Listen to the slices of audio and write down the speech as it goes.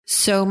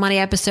So Money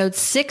episode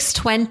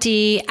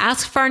 620,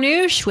 Ask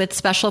Farnoosh with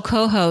special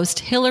co-host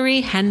Hillary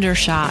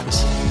Hendershot.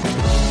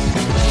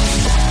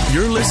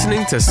 You're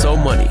listening to So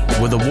Money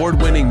with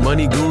award-winning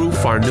money guru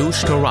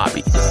Farnoosh Torabi.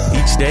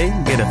 Each day,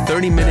 get a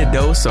 30-minute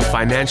dose of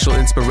financial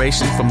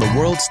inspiration from the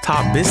world's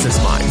top business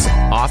minds,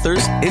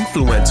 authors,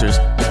 influencers,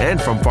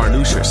 and from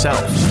Farnoosh herself.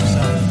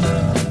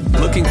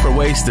 Looking for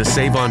ways to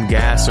save on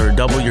gas or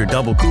double your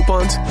double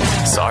coupons?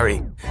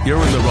 Sorry,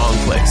 you're in the wrong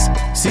place.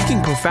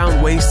 Seeking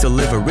profound ways to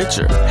live a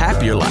richer,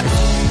 happier life.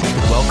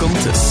 Welcome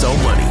to So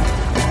Money.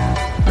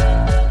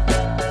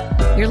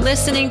 You're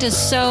listening to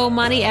So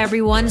Money,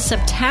 everyone.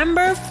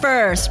 September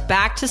 1st,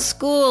 back to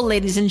school,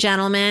 ladies and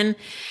gentlemen.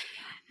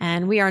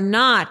 And we are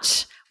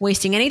not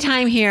wasting any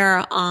time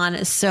here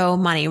on So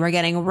Money. We're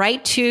getting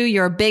right to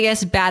your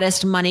biggest,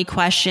 baddest money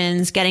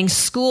questions, getting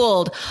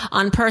schooled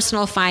on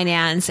personal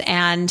finance.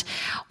 And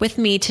with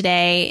me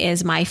today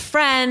is my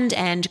friend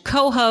and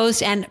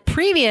co-host and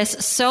previous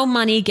So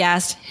Money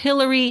guest,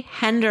 Hillary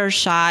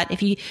Hendershot.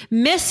 If you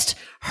missed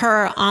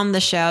her on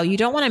the show, you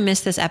don't want to miss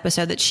this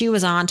episode that she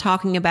was on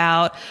talking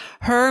about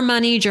her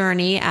money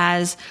journey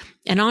as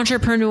an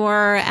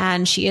entrepreneur,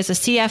 and she is a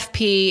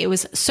CFP. It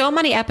was So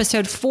Money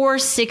episode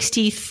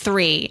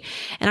 463.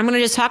 And I'm going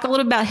to just talk a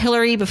little about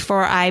Hillary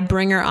before I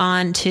bring her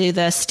on to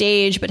the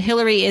stage. But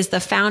Hillary is the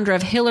founder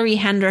of Hillary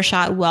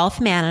Hendershot Wealth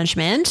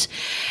Management.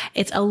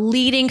 It's a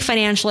leading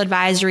financial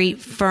advisory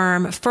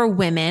firm for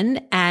women.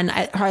 And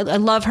I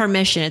love her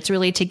mission. It's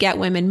really to get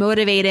women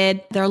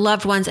motivated, their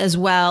loved ones as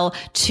well,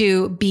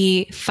 to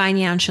be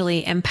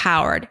financially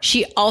empowered.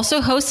 She also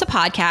hosts a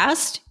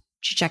podcast.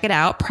 You should check it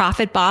out.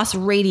 Profit Boss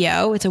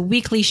Radio. It's a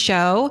weekly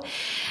show,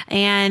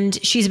 and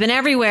she's been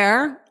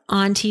everywhere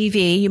on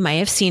TV. You may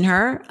have seen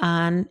her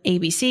on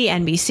ABC,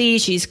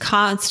 NBC. She's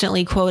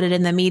constantly quoted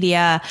in the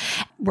media.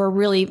 We're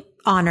really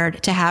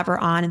honored to have her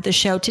on the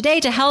show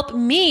today to help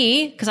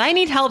me, because I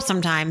need help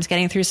sometimes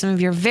getting through some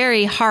of your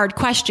very hard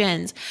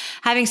questions.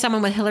 Having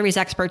someone with Hillary's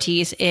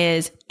expertise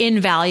is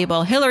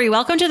invaluable. Hillary,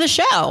 welcome to the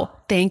show.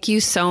 Thank you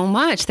so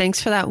much.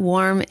 Thanks for that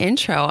warm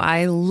intro.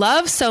 I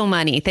love So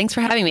Money. Thanks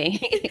for having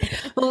me.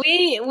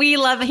 We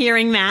love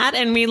hearing that,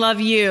 and we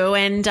love you.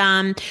 And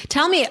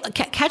tell me,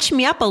 catch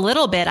me up a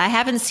little bit. I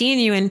haven't seen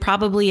you in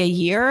probably a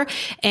year,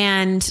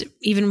 and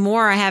even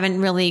more, I haven't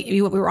really.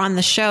 We were on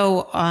the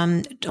show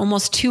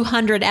almost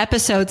 200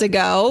 episodes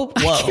ago.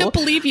 Whoa. I can't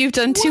believe you've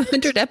done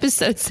 200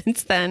 episodes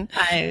since then.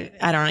 I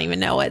don't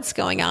even know what's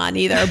going on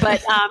either.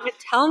 But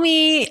tell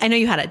me, I know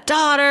you had a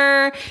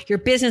daughter. Your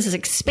business is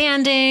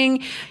expanding.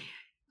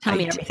 Tell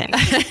me everything.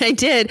 I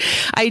did.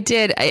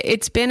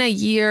 It's been a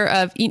year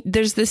of,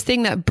 there's this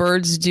thing that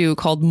birds do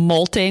called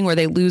molting, where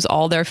they lose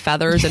all their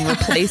feathers and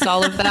replace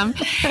all of them.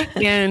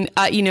 And,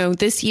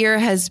 this year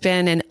has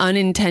been an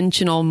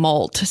unintentional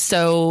molt.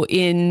 So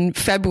in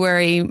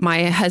February,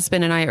 my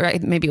husband and I,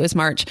 maybe it was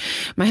March,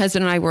 my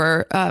husband and I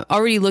were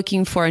already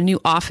looking for a new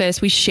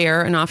office. We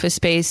share an office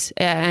space.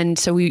 And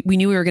so we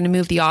knew we were going to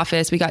move the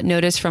office. We got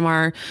notice from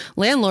our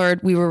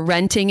landlord. We were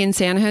renting in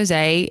San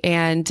Jose,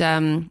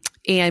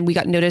 and we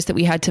got notice that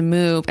we had to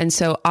move. And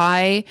so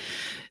I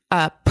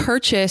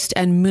purchased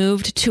and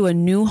moved to a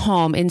new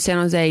home in San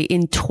Jose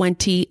in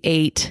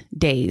 28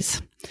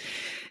 days.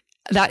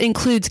 That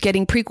includes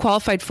getting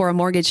pre-qualified for a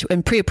mortgage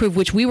and pre-approved,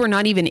 which we were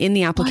not even in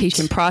the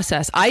application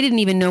process. I didn't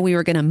even know we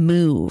were going to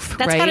move.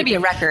 That's got to be a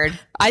record.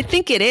 I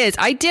think it is.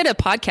 I did a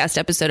podcast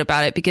episode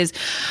about it because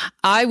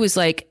I was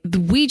like,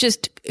 we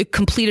just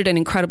completed an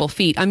incredible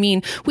feat. I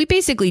mean, we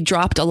basically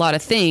dropped a lot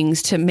of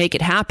things to make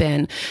it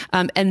happen.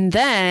 And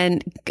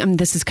then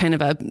this is kind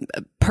of a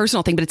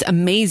personal thing, but it's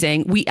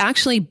amazing. We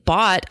actually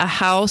bought the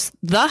house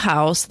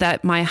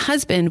that my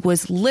husband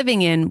was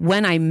living in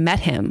when I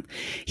met him.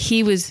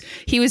 He was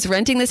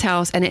renting this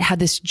house, and it had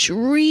this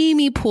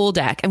dreamy pool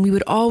deck. And we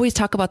would always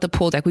talk about the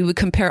pool deck. We would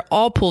compare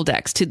all pool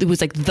decks it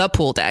was like the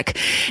pool deck.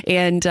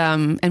 And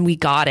we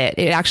got it.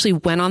 It actually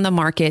went on the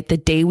market the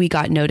day we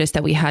got notice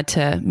that we had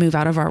to move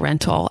out of our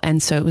rental.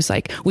 And so it was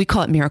like, we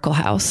call it Miracle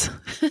House.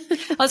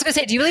 I was going to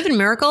say, do you believe in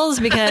miracles?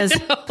 Because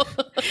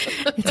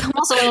it's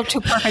almost a little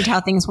too perfect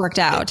how things worked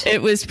out.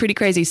 It was pretty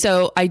crazy.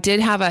 So I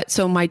did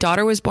so my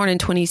daughter was born in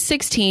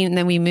 2016, and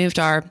then we moved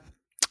our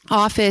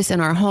office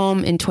and our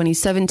home in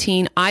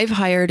 2017. I've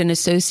hired an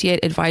associate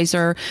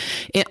advisor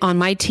on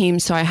my team.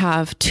 So I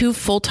have 2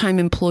 full-time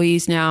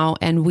employees now,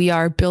 and we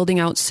are building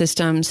out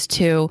systems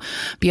to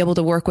be able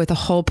to work with a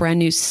whole brand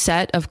new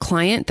set of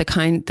client,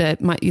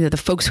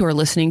 the folks who are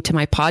listening to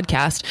my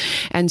podcast.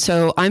 And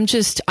so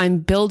I'm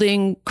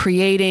building,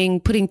 creating,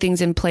 putting things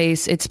in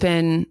place. It's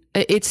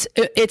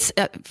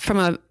from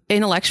a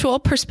intellectual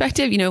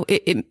perspective,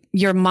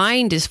 your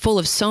mind is full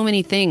of so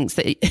many things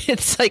that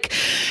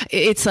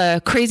it's a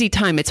crazy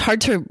time. It's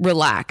hard to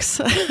relax.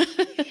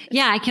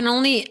 Yeah, I can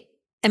only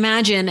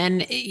imagine.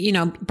 And,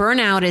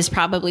 burnout is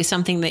probably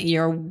something that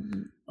you're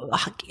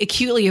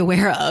acutely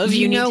aware of.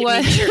 You know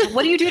what?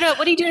 What do you do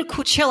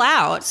to chill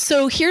out?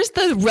 So here's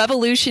the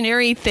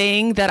revolutionary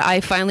thing that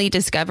I finally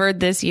discovered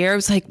this year. I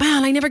was like,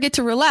 man, I never get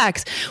to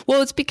relax.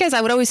 Well, it's because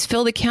I would always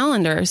fill the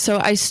calendar. So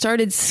I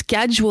started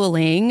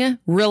scheduling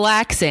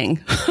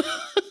relaxing.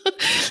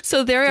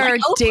 So there are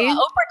days.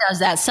 Oprah does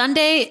that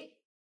Sunday,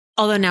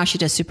 although now she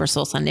does Super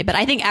Soul Sunday. But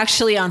I think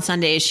actually on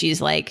Sundays,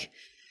 she's like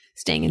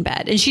staying in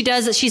bed. And she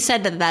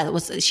said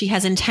that she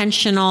has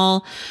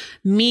intentional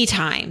me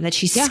time that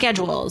she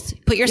schedules.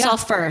 Put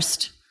yourself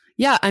first.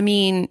 Yeah. I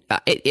mean,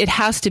 it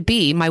has to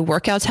be. My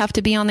workouts have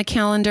to be on the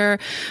calendar.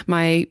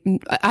 I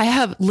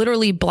have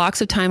literally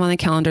blocks of time on the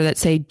calendar that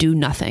say do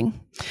nothing.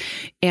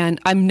 And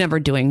I'm never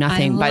doing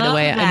nothing, by the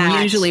way. that.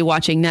 I'm usually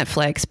watching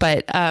Netflix,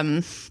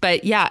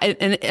 but yeah.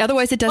 And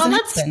otherwise it doesn't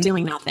that's happen.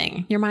 doing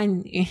nothing. Your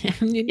mind.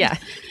 Yeah.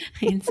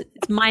 It's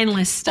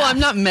mindless stuff. Well, I'm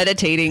not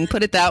meditating,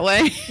 put it that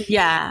way.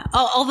 Yeah.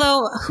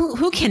 Although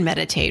who can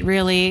meditate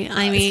really?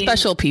 I mean,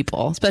 special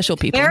people,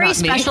 very not me.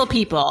 special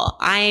people.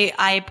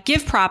 I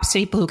give props to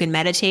people who can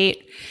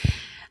meditate.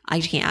 I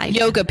can't.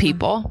 Yoga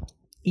people.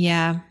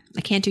 Yeah.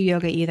 I can't do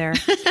yoga either.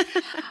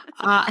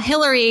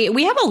 Hillary,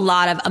 we have a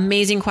lot of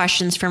amazing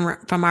questions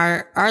from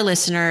our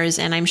listeners.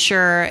 And I'm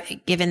sure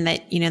given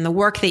that, in the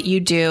work that you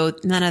do,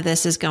 none of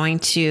this is going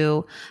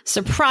to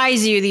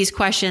surprise you, these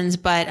questions,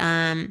 but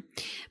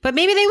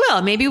maybe they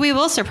will. Maybe we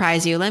will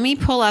surprise you. Let me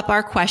pull up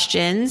our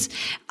questions.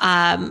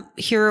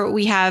 Here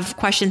we have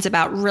questions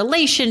about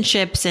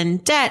relationships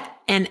and debt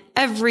and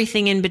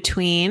everything in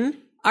between.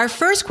 Our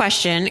first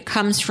question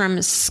comes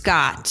from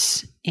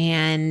Scott.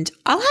 And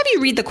I'll have you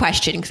read the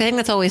question because I think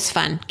that's always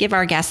fun. Give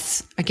our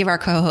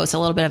co-hosts a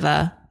little bit of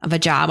a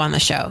job on the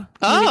show.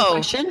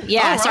 Question?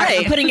 Yeah, sorry. Right.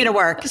 I'm putting you to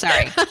work.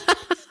 Sorry.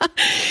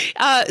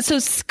 So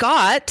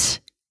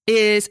Scott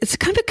it's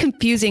kind of a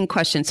confusing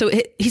question. So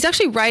he's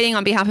actually writing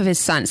on behalf of his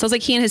son. Sounds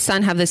like he and his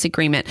son have this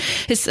agreement.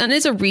 His son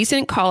is a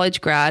recent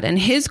college grad, and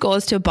his goal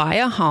is to buy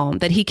a home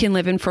that he can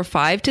live in for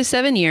 5 to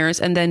 7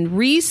 years and then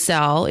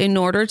resell in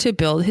order to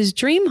build his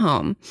dream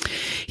home.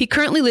 He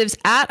currently lives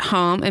at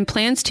home and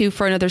plans to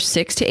for another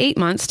 6 to 8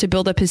 months to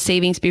build up his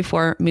savings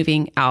before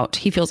moving out.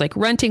 He feels like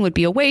renting would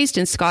be a waste,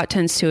 and Scott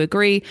tends to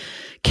agree.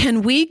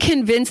 Can we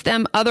convince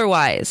them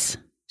otherwise?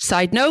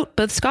 Side note,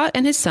 both Scott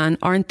and his son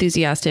are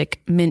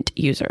enthusiastic Mint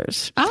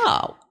users.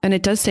 Oh. And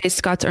it does say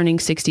Scott's earning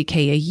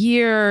 $60K a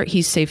year.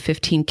 He's saved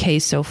 $15K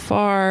so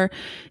far,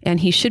 and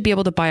he should be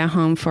able to buy a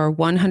home for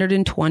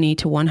 $120,000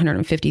 to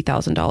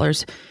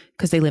 $150,000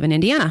 because they live in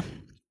Indiana.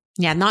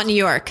 Yeah, not New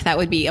York. That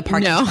would be a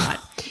parking spot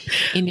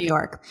in New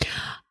York.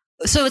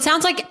 So it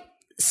sounds like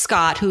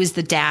Scott, who is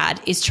the dad,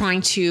 is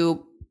trying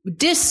to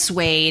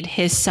dissuade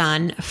his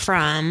son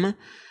from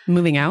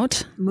moving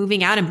out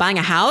and buying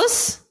a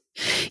house.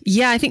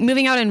 Yeah, I think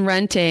moving out and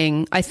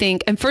renting,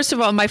 and first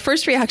of all, my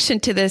first reaction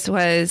to this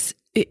was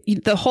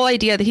the whole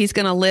idea that he's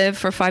going to live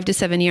for 5 to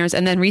 7 years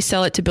and then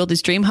resell it to build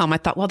his dream home. I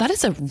thought, well, that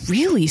is a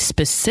really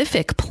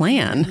specific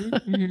plan.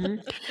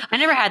 Mm-hmm. I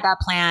never had that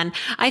plan.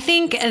 I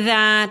think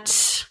that,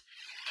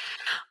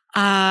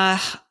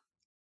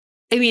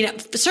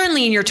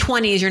 certainly in your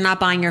 20s, you're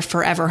not buying your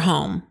forever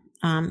home.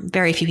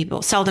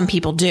 Seldom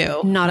people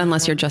do. Not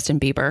unless you're Justin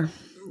Bieber.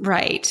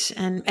 Right.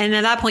 And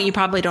at that point, you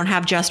probably don't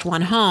have just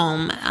one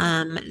home.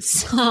 I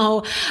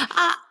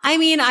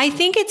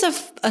think it's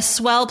a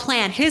swell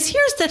plan.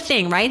 Here's the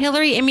thing, right,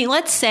 Hillary?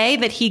 Let's say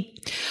that he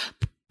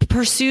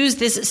pursues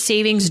this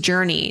savings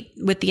journey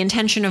with the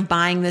intention of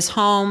buying this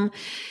home,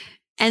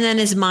 and then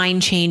his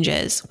mind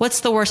changes.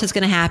 What's the worst that's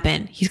going to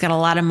happen? He's got a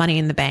lot of money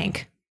in the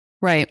bank.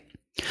 Right.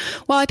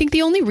 Well, I think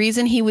the only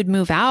reason he would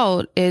move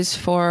out is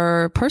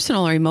for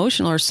personal or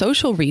emotional or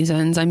social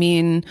reasons.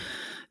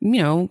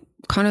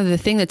 Kind of the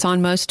thing that's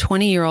on most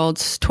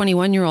 20-year-olds,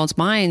 21-year-olds'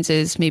 minds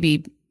is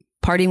maybe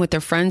partying with their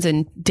friends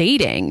and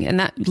dating, and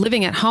that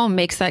living at home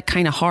makes that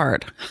kind of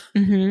hard.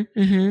 Mm-hmm,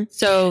 mm-hmm.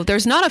 So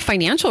there's not a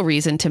financial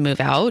reason to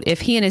move out.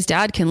 If he and his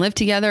dad can live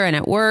together and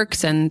it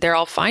works and they're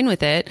all fine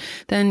with it,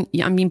 then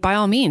by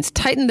all means,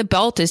 tighten the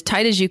belt as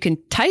tight as you can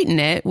tighten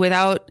it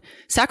without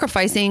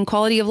sacrificing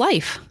quality of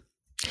life.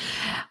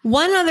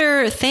 One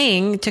other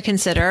thing to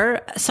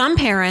consider, some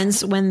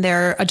parents, when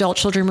their adult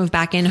children move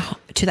back in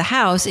to the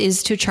house,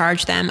 is to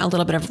charge them a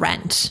little bit of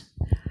rent.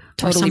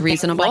 Totally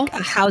reasonable. Like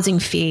a housing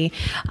fee.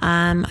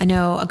 I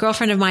know a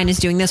girlfriend of mine is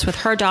doing this with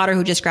her daughter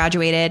who just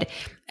graduated.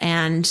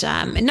 And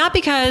not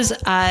because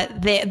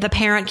the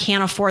parent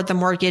can't afford the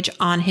mortgage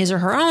on his or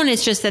her own.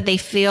 It's just that they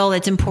feel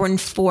it's important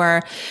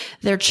for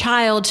their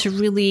child to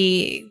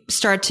really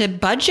start to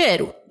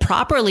budget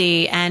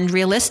properly and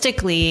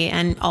realistically.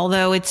 And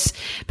although it's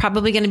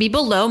probably going to be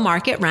below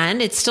market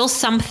rent, it's still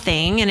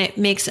something. And it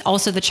makes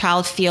also the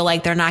child feel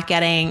like they're not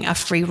getting a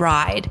free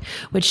ride,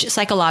 which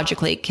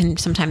psychologically can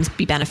sometimes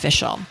be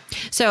beneficial.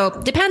 So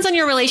depends on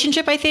your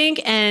relationship, I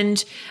think.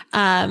 And,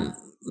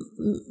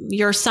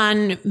 your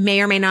son may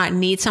or may not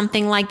need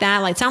something like that.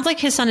 Like, it sounds like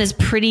his son is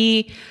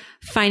pretty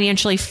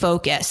financially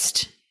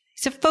focused.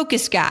 He's a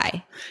focused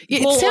guy,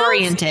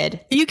 goal-oriented.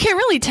 You can't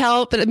really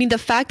tell, but I mean, the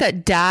fact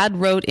that dad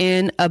wrote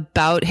in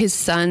about his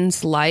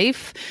son's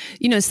life,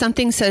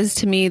 something says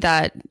to me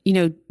that,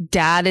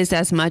 dad is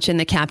as much in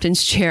the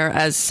captain's chair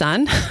as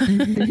son,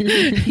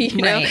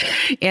 Right.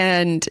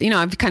 And,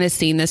 I've kind of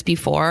seen this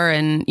before,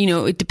 and,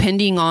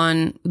 depending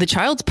on the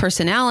child's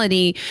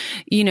personality,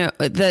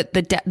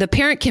 the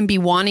parent can be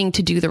wanting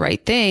to do the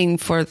right thing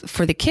for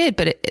the kid,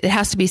 but it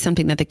has to be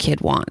something that the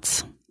kid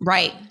wants.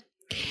 Right.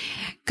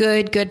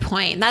 Good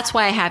point. That's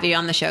why I have you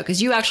on the show,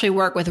 because you actually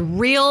work with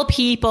real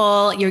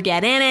people. You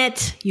get in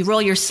it. You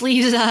roll your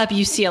sleeves up.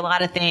 You see a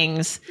lot of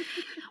things.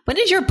 When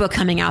is your book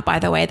coming out, by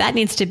the way? That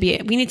needs to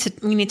be, we need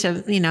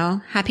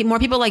to, have more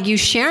people like you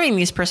sharing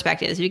these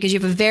perspectives, because you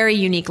have a very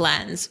unique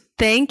lens.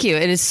 Thank you.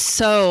 It is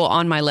so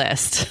on my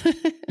list.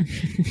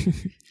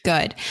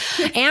 Good.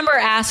 Amber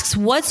asks,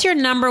 what's your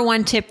number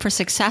one tip for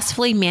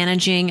successfully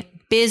managing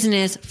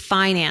business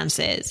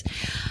finances?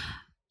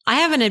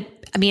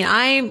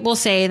 I will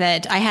say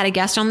that I had a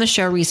guest on the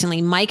show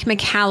recently, Mike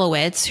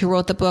Michalowicz, who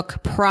wrote the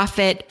book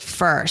Profit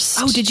First.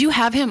 Oh, did you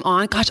have him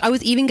on? Gosh, I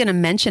was even going to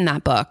mention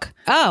that book.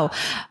 Oh,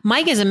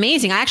 Mike is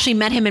amazing. I actually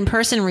met him in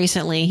person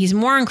recently. He's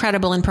more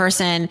incredible in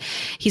person.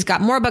 He's got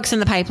more books in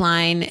the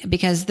pipeline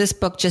because this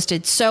book just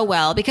did so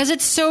well, because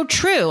it's so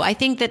true. I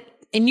think that,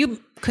 and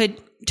you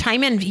could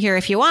chime in here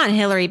if you want,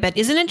 Hillary, but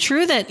isn't it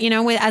true that,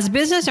 as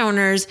business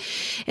owners,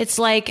 it's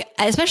like,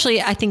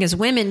 especially I think as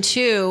women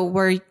too,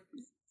 we're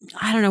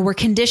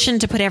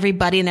conditioned to put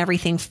everybody and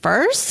everything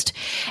first.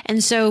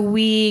 And so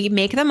we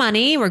make the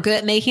money, we're good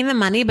at making the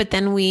money, but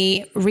then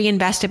we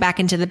reinvest it back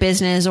into the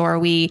business, or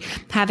we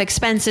have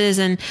expenses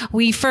and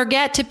we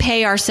forget to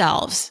pay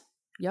ourselves.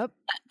 Yep.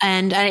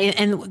 And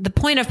the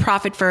point of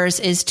Profit First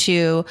is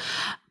to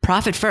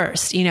profit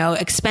first,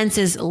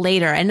 expenses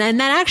later. And then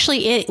that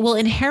actually, it will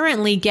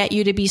inherently get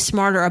you to be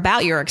smarter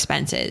about your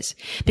expenses.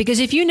 Because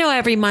if you know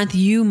every month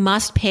you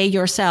must pay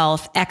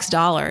yourself X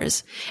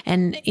dollars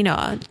and,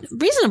 a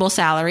reasonable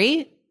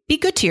salary, be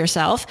good to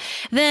yourself,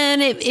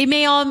 then it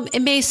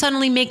may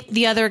suddenly make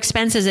the other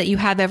expenses that you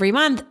have every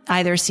month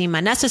either seem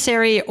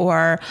unnecessary,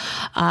 or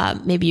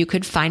maybe you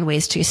could find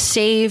ways to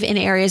save in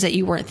areas that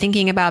you weren't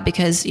thinking about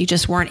because you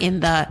just weren't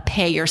in the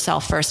pay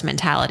yourself first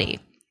mentality.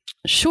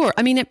 Sure.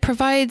 I mean, it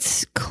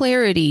provides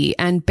clarity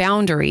and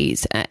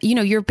boundaries.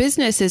 Your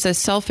business is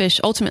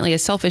ultimately a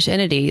selfish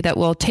entity that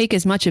will take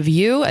as much of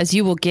you as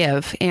you will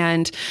give.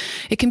 And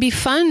it can be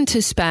fun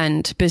to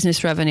spend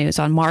business revenues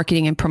on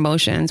marketing and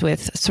promotions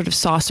with sort of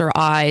saucer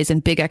eyes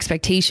and big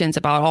expectations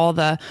about all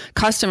the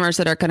customers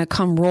that are going to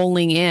come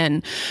rolling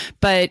in.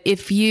 But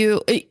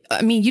you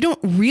don't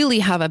really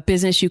have a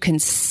business you can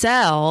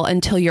sell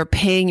until you're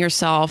paying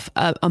yourself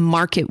a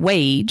market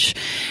wage.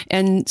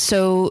 And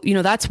so,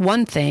 that's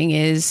one thing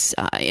is,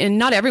 and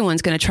not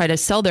everyone's going to try to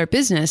sell their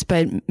business,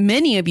 but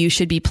many of you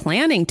should be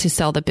planning to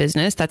sell the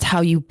business. That's how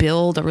you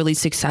build a really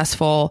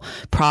successful,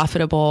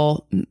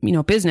 profitable,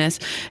 business.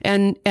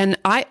 And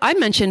I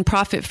mention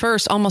Profit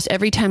First almost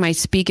every time I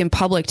speak in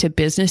public to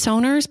business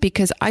owners,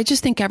 because I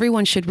just think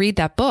everyone should read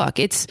that book.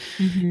 It's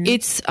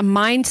a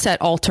mindset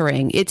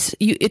altering. It's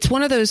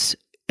one of those,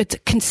 it's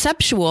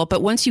conceptual,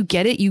 but once you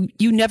get it,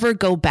 you never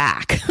go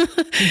back.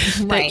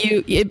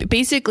 Right.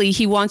 Basically,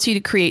 he wants you to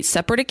create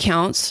separate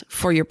accounts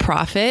for your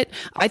profit.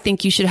 I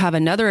think you should have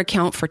another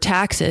account for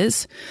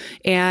taxes,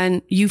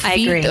 and you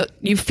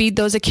feed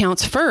those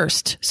accounts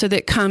first, so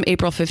that come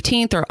April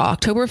 15th or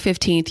October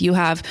 15th, you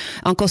have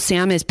Uncle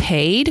Sam is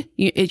paid.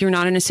 You're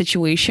not in a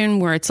situation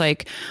where it's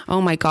like,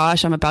 oh my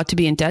gosh, I'm about to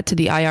be in debt to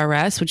the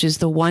IRS, which is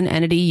the one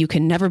entity you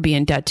can never be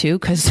in debt to,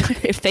 because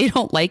if they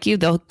don't like you,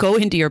 they'll go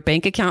into your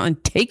bank account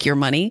and take your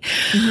money.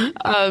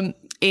 Mm-hmm.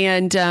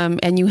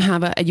 And you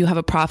have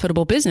a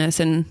profitable business.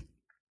 And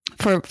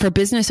for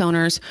business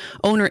owners,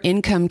 owner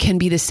income can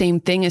be the same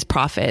thing as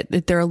profit.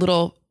 That they're a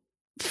little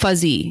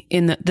fuzzy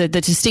in the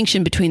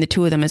distinction between the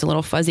two of them is a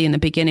little fuzzy in the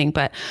beginning.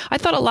 But I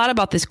thought a lot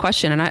about this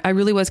question, and I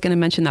really was going to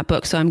mention that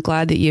book. So I'm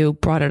glad that you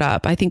brought it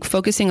up. I think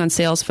focusing on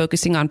sales,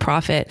 focusing on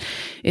profit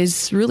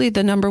is really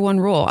the number one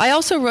rule. I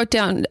also wrote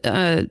down,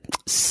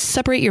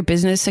 separate your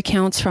business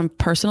accounts from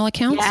personal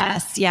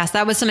accounts. Yes.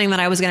 That was something that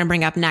I was going to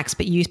bring up next,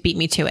 but you beat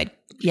me to it.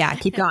 Yeah,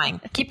 keep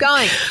going.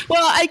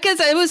 Well, I guess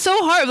it was so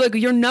hard. Like,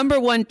 your number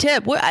one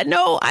tip. Well,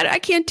 no, I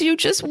can't do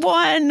just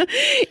one.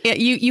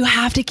 You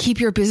have to keep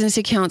your business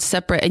accounts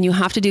separate, and you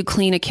have to do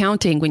clean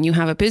accounting. When you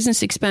have a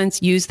business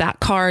expense, use that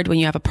card. When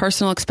you have a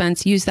personal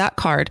expense, use that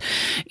card.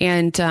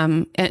 And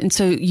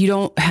so you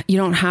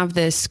don't have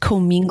this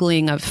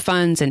commingling of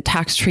funds and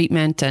tax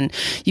treatment. And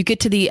you get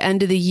to the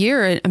end of the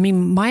year. I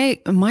mean,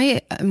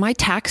 my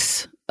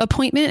tax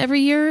appointment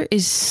every year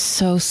is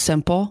so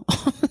simple.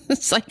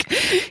 It's like,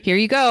 here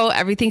you go.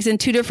 Everything's in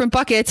two different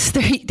buckets.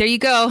 There you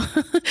go.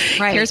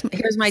 Right. Here's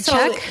my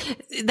check.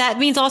 That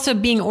means also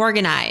being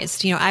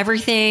organized.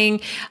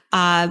 Everything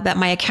that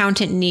my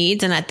accountant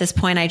needs. And at this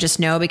point, I just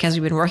know, because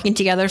we've been working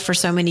together for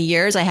so many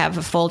years, I have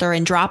a folder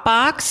in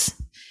Dropbox.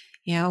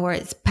 where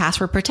it's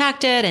password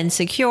protected and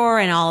secure,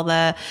 and all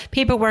the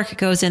paperwork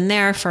goes in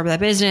there for the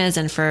business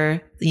and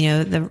for,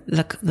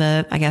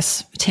 the I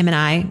guess Tim and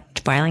I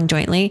filing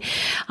jointly.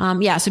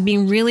 So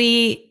being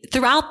really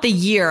throughout the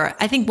year,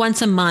 I think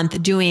once a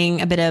month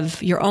doing a bit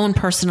of your own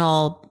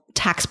personal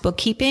tax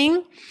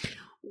bookkeeping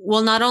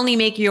will not only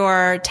make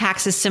your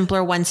taxes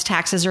simpler once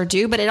taxes are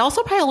due, but it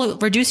also probably will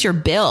reduce your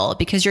bill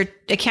because your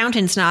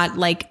accountant's not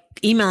like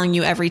emailing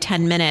you every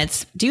 10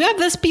 minutes. Do you have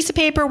this piece of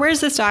paper?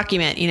 Where's this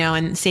document?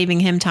 And saving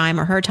him time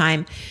or her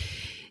time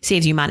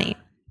saves you money.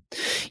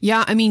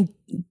 Yeah. I mean,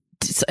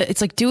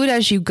 it's like do it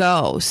as you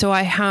go. So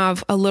I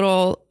have a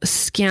little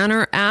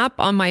scanner app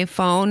on my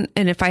phone.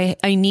 And if I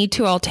need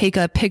to, I'll take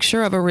a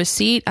picture of a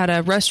receipt at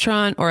a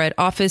restaurant or at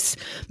Office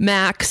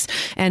Max,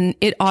 and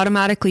it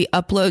automatically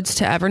uploads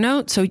to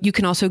Evernote. So you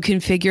can also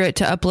configure it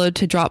to upload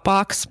to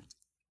Dropbox.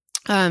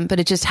 But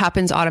it just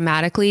happens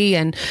automatically.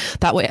 And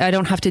that way I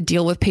don't have to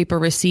deal with paper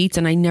receipts.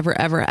 And I never,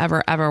 ever,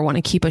 ever, ever want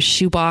to keep a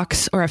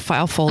shoebox or a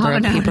file folder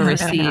of paper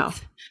receipts. No.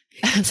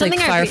 It's something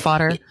like fire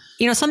fodder.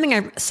 Something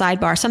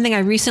I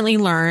recently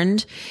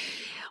learned: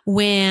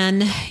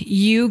 when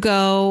you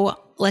go,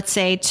 let's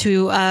say,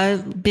 to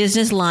a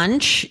business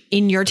lunch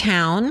in your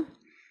town,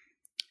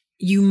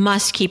 you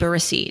must keep a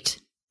receipt.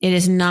 It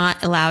is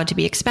not allowed to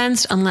be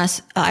expensed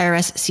unless the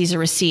IRS sees a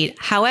receipt.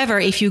 However,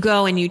 if you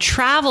go and you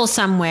travel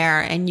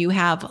somewhere and you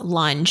have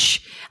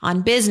lunch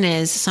on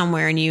business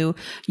somewhere and you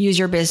use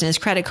your business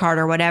credit card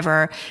or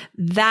whatever,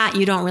 that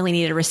you don't really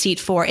need a receipt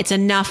for. It's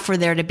enough for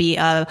there to be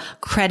a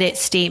credit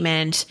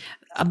statement,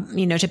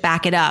 to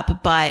back it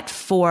up. But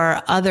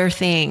for other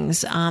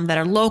things that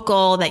are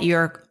local, that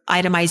you're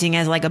itemizing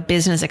as like a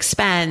business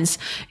expense,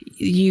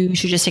 you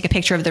should just take a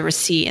picture of the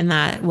receipt, and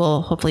that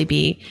will hopefully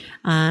be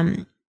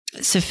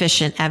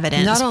sufficient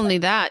evidence. Not only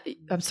that,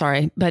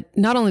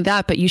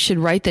 but you should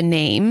write the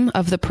name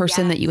of the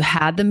person that you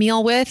had the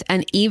meal with,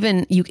 and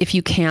even if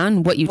you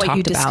can, what you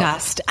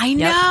discussed. I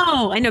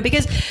know,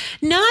 because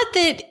not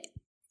that,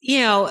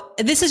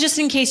 this is just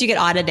in case you get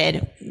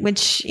audited,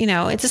 which,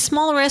 it's a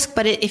small risk,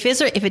 but if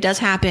it does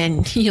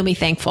happen, you'll be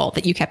thankful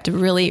that you kept a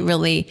really,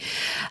 really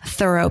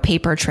thorough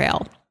paper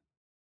trail.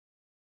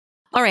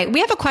 All right.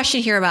 We have a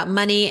question here about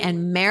money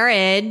and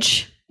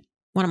marriage.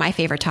 One of my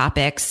favorite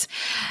topics.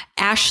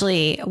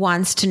 Ashley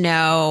wants to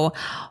know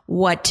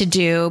what to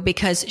do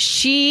because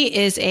she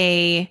is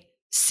a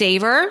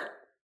saver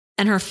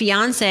and her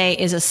fiance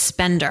is a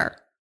spender.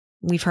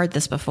 We've heard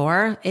this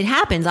before. It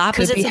happens.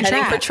 Opposites attract. Could be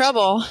heading for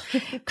trouble.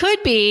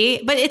 Could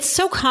be, but it's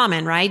so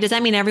common, right? Does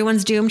that mean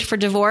everyone's doomed for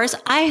divorce?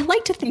 I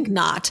like to think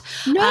not.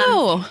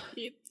 No.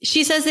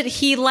 She says that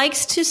he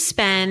likes to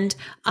spend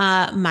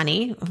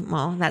money.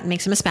 Well, that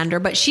makes him a spender,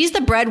 but she's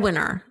the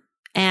breadwinner.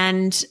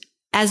 And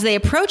as they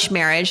approach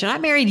marriage, they're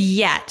not married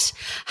yet.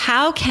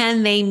 How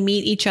can they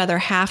meet each other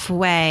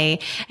halfway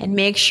and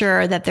make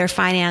sure that their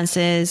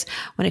finances,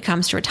 when it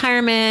comes to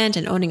retirement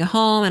and owning a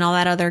home and all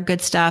that other good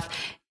stuff,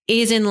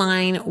 is in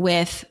line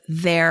with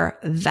their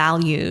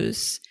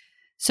values?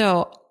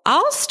 So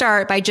I'll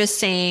start by just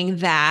saying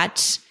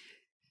that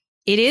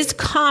it is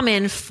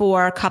common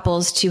for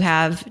couples to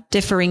have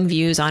differing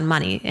views on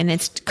money. And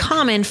it's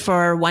common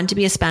for one to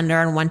be a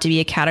spender and one to be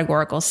a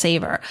categorical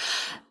saver.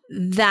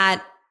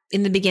 That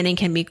in the beginning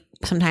can be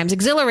sometimes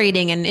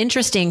exhilarating and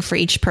interesting for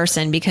each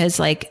person because,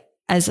 like,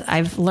 as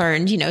I've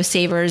learned,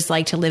 savers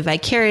like to live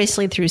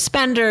vicariously through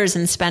spenders,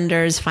 and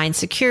spenders find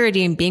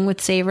security in being with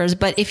savers.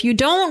 But if you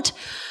don't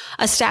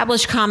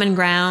establish common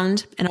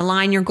ground and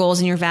align your goals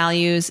and your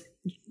values,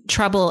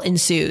 trouble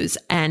ensues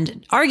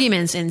and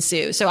arguments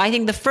ensue. So I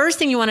think the first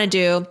thing you want to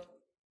do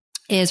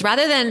is,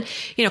 rather than,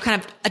 kind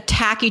of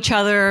attack each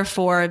other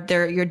for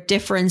your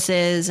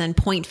differences and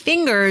point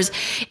fingers,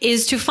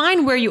 is to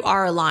find where you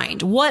are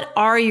aligned. What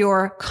are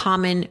your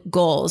common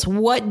goals?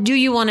 What do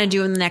you want to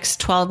do in the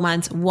next 12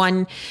 months,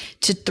 1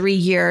 to 3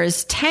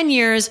 years, 10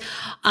 years,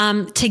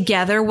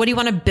 together? What do you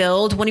want to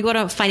build? What do you want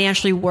to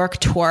financially work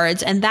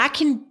towards? And that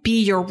can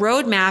be your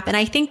roadmap. And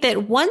I think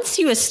that once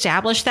you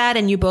establish that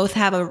and you both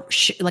have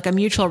a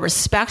mutual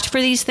respect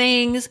for these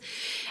things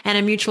and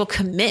a mutual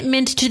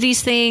commitment to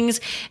these things,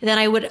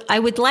 then I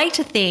would like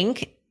to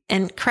think,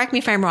 and correct me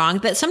if I'm wrong,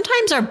 that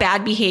sometimes our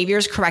bad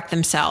behaviors correct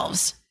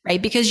themselves,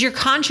 right? Because you're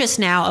conscious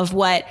now of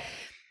what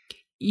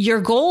your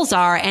goals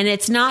are, and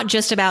it's not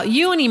just about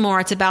you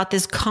anymore. It's about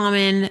this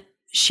common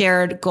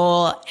shared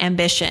goal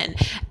ambition.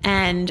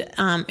 And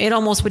it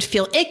almost would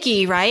feel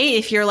icky, right?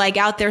 If you're like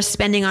out there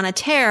spending on a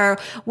tear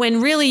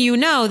when really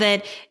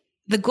that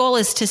the goal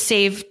is to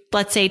save,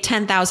 let's say,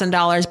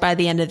 $10,000 by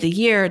the end of the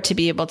year to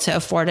be able to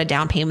afford a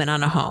down payment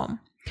on a home.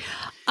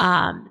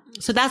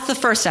 So that's the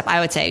first step, I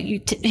would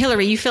say.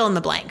 Hillary, you fill in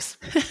the blanks.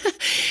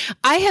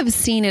 I have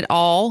seen it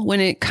all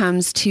when it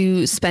comes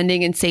to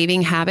spending and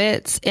saving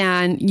habits.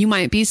 And you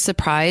might be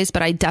surprised,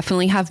 but I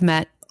definitely have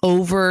met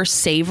over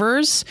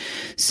savers.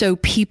 So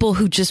people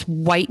who just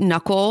white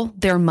knuckle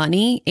their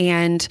money.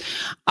 And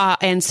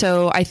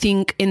so I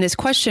think in this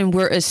question,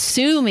 we're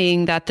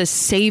assuming that the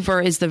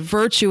saver is the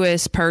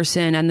virtuous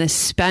person and the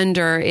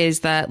spender is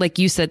that, like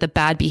you said, the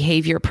bad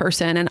behavior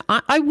person. And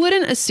I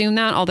wouldn't assume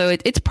that, although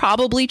it's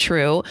probably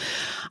true.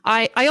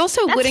 I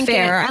also That's wouldn't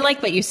fair. I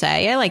like what you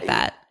say. I like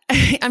that.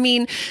 I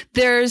mean,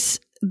 there's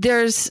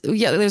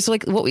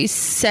like what we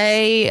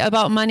say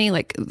about money,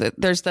 like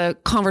there's the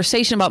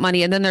conversation about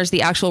money, and then there's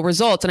the actual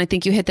results. And I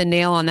think you hit the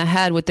nail on the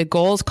head with the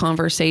goals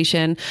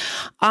conversation.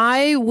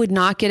 I would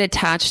not get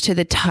attached to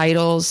the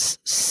titles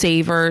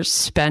saver,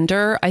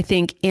 spender. I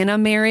think in a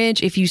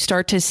marriage, if you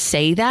start to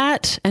say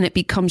that and it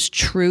becomes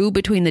true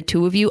between the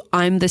two of you,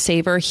 I'm the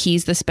saver,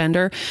 he's the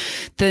spender,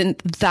 then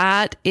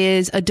that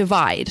is a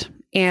divide.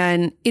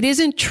 And it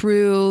isn't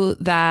true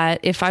that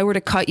if I were to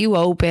cut you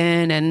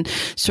open and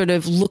sort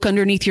of look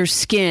underneath your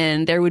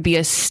skin, there would be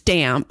a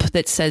stamp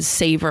that says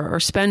saver or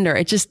spender.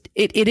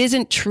 It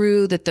isn't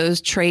true that those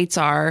traits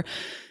are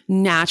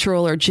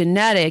natural or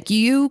genetic.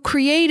 You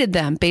created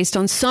them based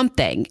on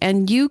something,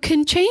 and you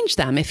can change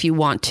them if you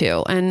want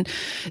to. And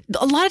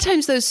a lot of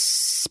times those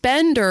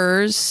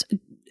spenders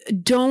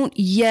don't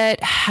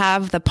yet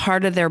have the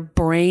part of their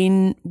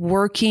brain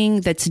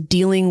working that's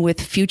dealing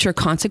with future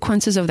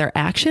consequences of their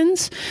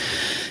actions.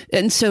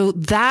 And so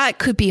that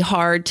could be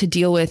hard to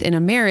deal with in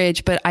a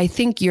marriage. But I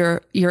think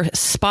you're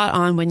spot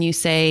on when you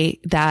say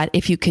that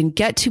if you can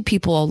get two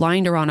people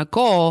aligned around a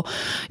goal,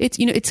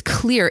 it's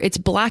clear, it's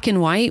black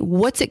and white.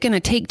 What's it going to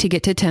take to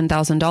get to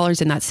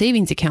 $10,000 in that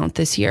savings account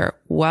this year?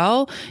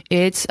 Well,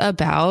 it's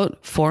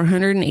about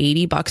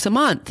 $480 a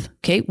month.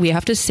 Okay. We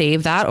have to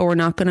save that or we're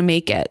not going to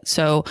make it.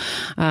 So,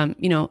 and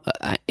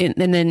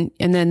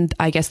then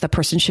I guess the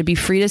person should be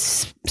free to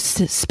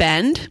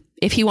spend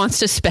if he wants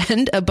to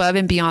spend above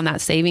and beyond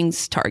that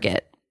savings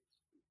target.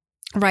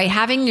 Right.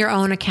 Having your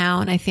own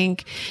account, I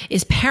think,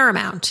 is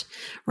paramount,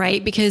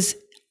 right? Because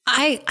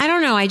I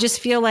don't know. I just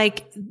feel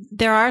like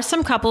there are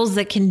some couples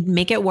that can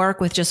make it work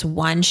with just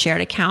one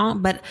shared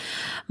account, but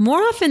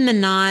more often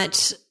than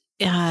not,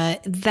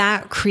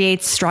 that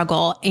creates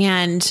struggle.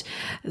 And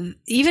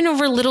even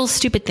over little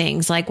stupid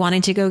things like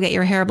wanting to go get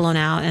your hair blown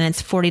out and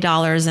it's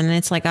 $40 and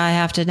it's like, I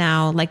have to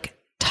now like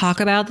talk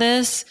about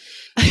this.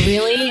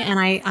 Really? And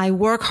I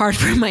work hard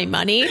for my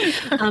money.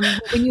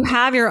 When you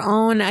have your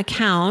own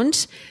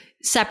account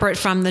separate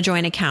from the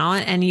joint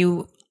account and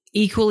you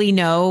equally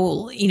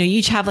know, you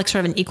each have like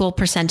sort of an equal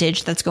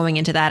percentage that's going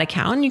into that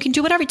account. You can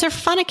do whatever. It's a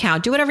fun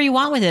account. Do whatever you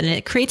want with it. And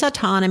it creates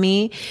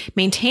autonomy,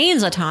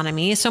 maintains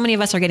autonomy. So many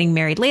of us are getting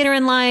married later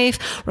in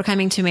life. We're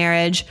coming to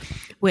marriage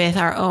with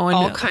our own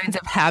all kinds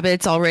of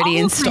habits already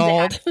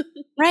installed.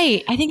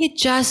 Right. I think it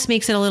just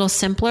makes it a little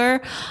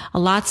simpler, a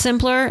lot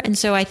simpler. And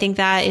so I think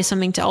that is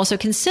something to also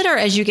consider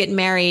as you get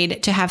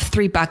married, to have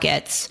 3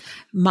 buckets: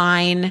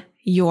 mine,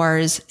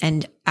 yours,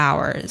 and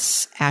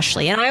ours,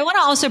 Ashley. And I want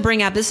to also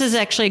bring up, this is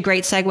actually a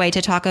great segue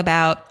to talk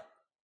about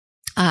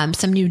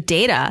some new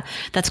data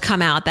that's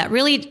come out that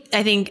really,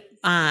 I think,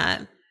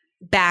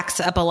 backs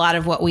up a lot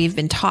of what we've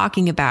been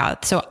talking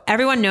about. So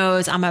everyone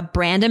knows I'm a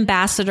brand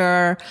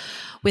ambassador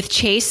with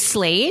Chase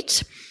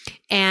Slate.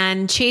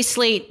 And Chase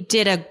Slate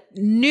did a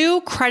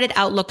new credit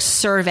outlook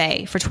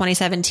survey for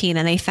 2017.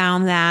 And they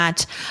found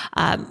that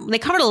they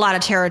covered a lot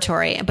of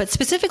territory, but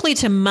specifically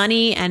to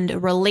money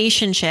and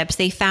relationships,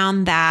 they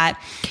found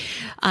that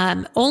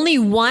only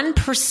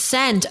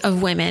 1%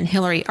 of women,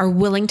 Hillary, are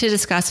willing to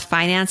discuss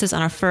finances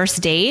on a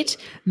first date.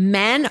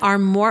 Men are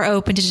more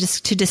open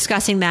to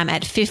discussing them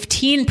at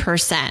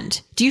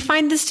 15%. Do you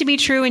find this to be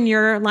true in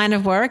your line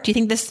of work? Do you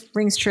think this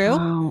rings true?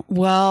 Oh,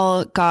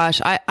 well, gosh,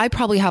 I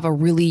probably have a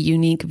really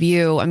unique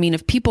view. I mean,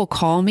 if people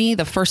call me,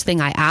 the first thing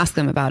I ask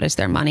them about is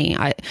their money.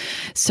 I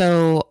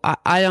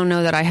don't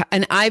know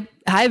that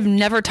I've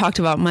never talked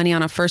about money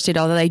on a first date,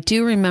 although I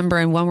do remember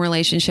in one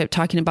relationship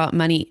talking about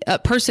money. A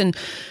person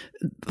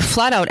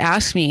flat out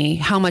asked me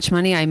how much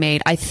money I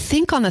made, I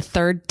think on the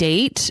 3rd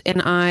date.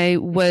 And I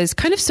was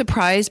kind of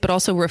surprised, but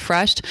also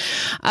refreshed.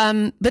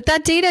 But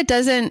that data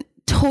doesn't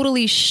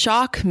totally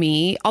shock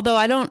me.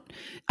 Although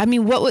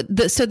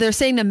so they're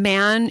saying the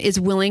man is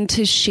willing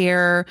to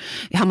share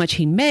how much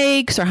he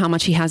makes or how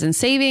much he has in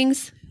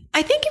savings.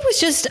 I think it was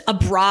just a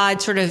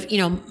broad sort of,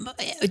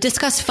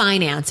 discuss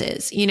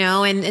finances,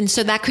 and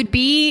so that could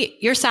be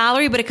your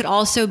salary, but it could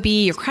also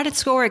be your credit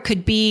score. It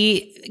could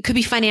be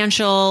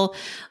financial,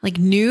 like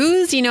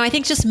news. I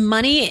think just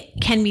money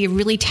can be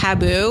really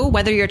taboo,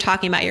 whether you're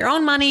talking about your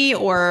own money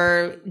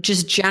or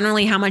just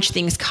generally how much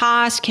things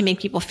cost can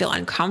make people feel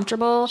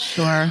uncomfortable.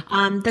 Sure.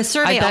 The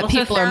survey I bet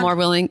people are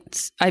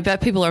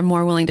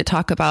more willing to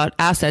talk about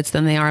assets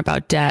than they are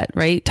about debt,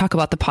 right? Talk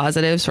about the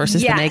positives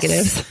versus the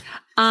negatives.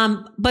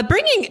 But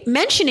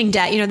mentioning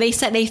debt,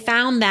 they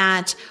found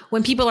that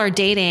when people are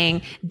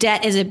dating,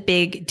 debt is a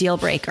big deal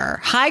breaker.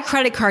 High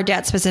credit card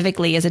debt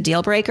specifically is a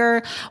deal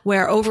breaker,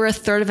 where over a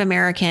third of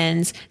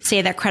Americans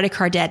say that credit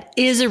card debt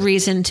is a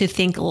reason to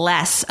think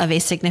less of a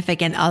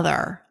significant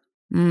other.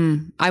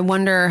 I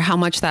wonder how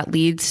much that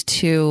leads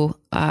to,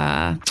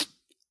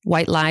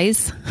 white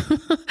lies.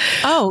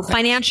 Oh,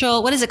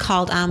 financial, what is it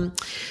called?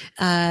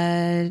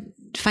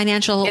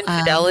 Financial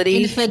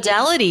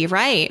infidelity.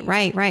 Right.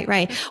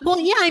 Well,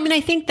 yeah, I mean,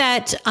 I think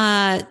that,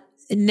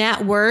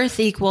 net worth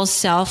equals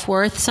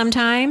self-worth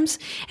sometimes.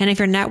 And if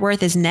your net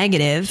worth is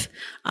negative,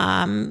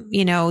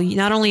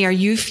 not only are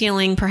you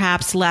feeling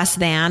perhaps less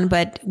than,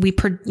 but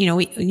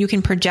you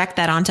can project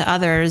that onto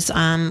others,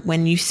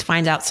 when you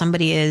find out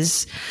somebody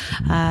is,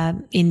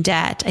 in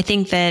debt. I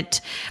think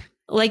that,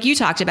 like you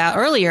talked about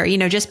earlier,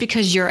 just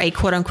because you're a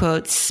quote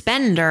unquote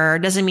spender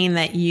doesn't mean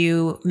that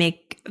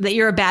that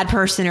you're a bad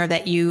person or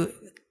that you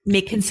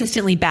make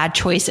consistently bad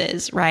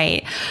choices.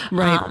 Right.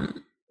 Right.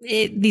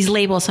 These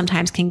labels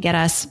sometimes can get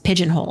us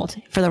pigeonholed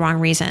for the wrong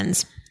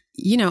reasons.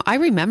 I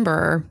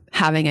remember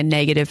having a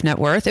negative net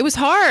worth. It was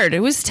hard. It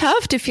was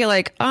tough to feel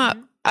like,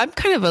 I'm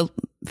kind of a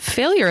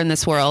failure in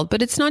this world,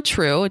 but it's not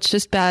true. It's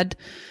just bad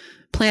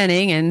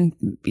planning, and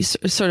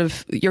sort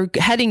of you're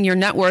heading your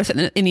net worth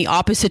in the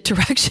opposite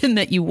direction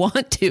that you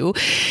want to.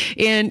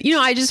 And,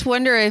 I just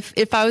wonder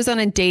if I was on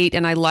a date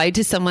and I lied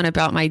to someone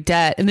about my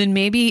debt, and then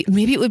maybe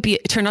it would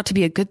turn out to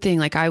be a good thing.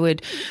 Like I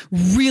would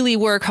really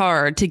work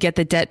hard to get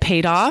the debt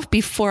paid off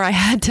before I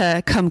had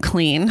to come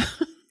clean.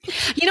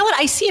 You know what?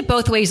 I see it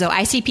both ways, though.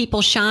 I see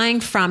people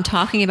shying from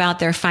talking about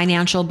their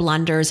financial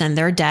blunders and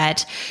their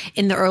debt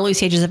in the early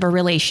stages of a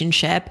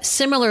relationship.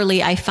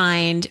 Similarly, I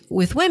find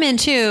with women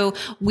too,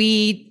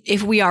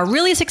 if we are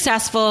really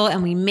successful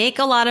and we make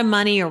a lot of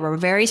money or we're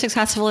very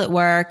successful at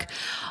work,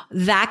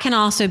 that can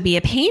also be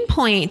a pain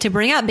point to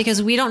bring up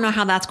because we don't know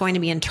how that's going to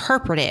be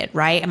interpreted,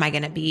 right? Am I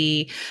going to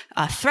be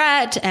a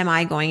threat? Am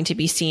I going to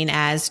be seen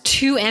as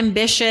too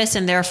ambitious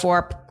and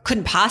therefore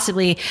couldn't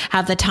possibly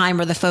have the time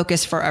or the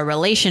focus for a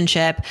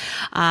relationship?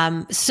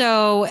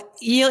 So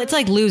it's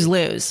like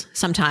lose-lose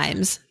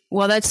sometimes.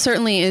 Well, that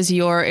certainly is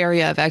your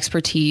area of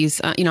expertise.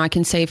 I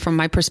can say from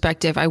my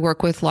perspective, I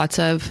work with lots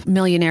of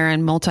millionaire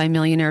and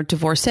multimillionaire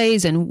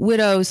divorcees and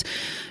widows.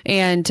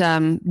 And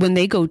when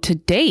they go to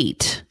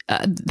date,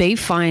 they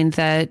find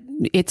that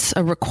it's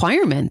a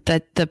requirement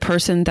that the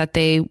person that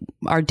they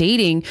are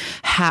dating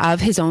have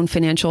his own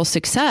financial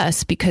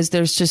success, because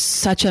there's just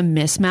such a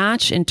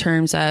mismatch in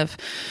terms of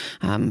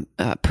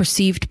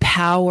perceived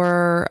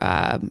power,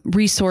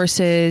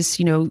 resources.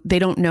 They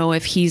don't know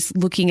if he's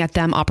looking at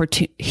them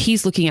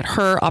he's looking at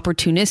her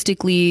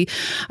opportunistically,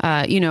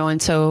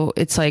 and so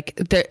it's like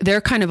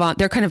they're kind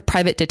of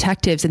private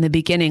detectives in the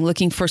beginning,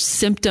 looking for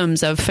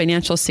symptoms of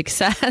financial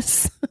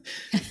success.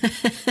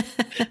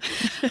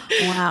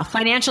 Wow.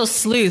 Financial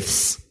sleuths.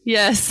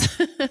 Yes.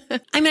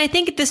 I mean, I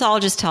think this all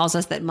just tells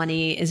us that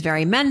money is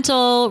very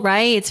mental,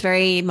 right? It's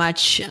very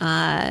much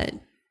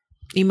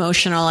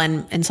emotional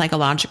and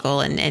psychological,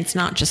 and it's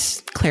not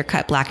just clear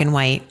cut black and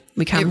white.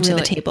 We come to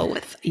the table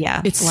with,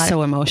 it's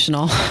so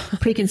emotional.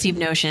 Preconceived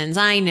notions.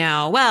 I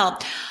know. Well,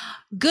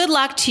 good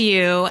luck to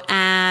you.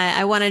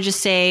 I want to just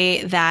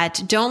say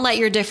that don't let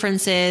your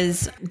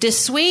differences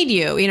dissuade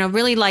you.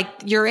 Really, like,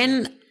 you're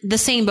in the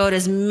same boat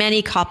as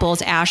many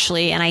couples,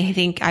 Ashley. And I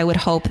think I would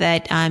hope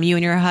that you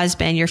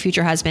and your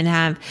future husband,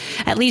 have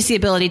at least the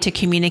ability to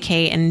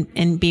communicate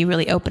and be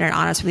really open and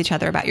honest with each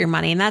other about your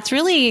money. And that's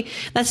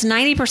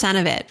 90%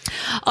 of it.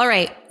 All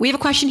right. We have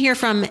a question here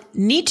from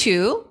Nitu.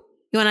 You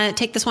want to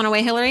take this one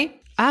away, Hillary?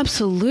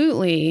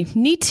 Absolutely.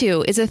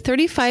 Nitu is a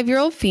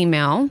 35-year-old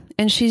female,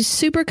 and she's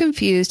super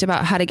confused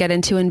about how to get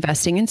into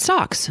investing in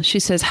stocks. She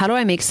says, how do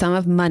I make some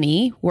of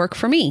money work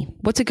for me?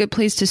 What's a good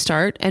place to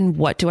start, and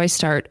what do I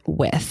start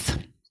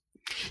with?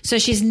 So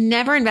she's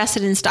never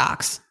invested in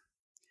stocks.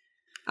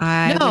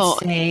 I would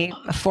say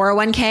a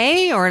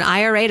 401k or an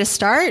IRA to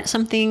start,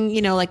 something,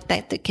 like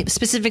that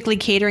specifically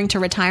catering to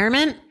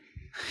retirement.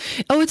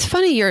 Oh, it's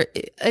funny.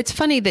 It's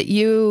funny that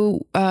your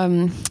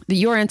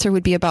answer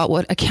would be about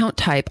what account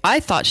type. I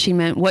thought she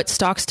meant what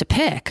stocks to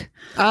pick.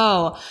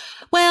 Oh,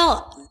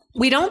 well,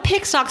 we don't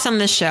pick stocks on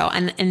this show.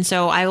 And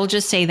so I will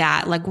just say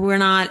that, like,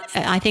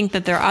 I think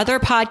that there are other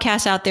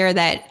podcasts out there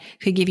that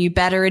could give you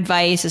better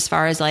advice as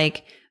far as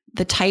like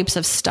the types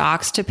of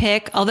stocks to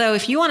pick. Although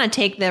if you want to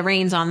take the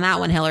reins on that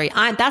one, Hillary,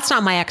 that's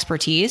not my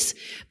expertise,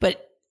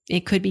 but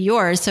it could be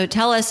yours. So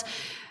tell us.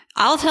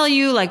 I'll tell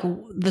you like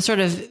the sort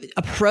of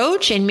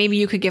approach, and maybe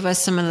you could give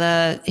us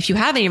if you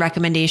have any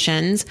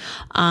recommendations,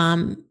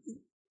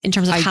 in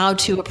terms of how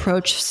to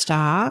approach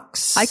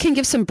stocks. I can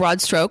give some broad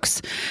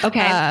strokes.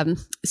 Okay.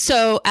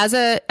 So as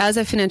a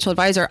financial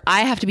advisor,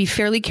 I have to be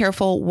fairly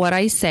careful what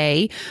I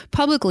say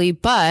publicly,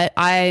 but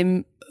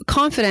I'm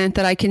confident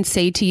that I can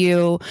say to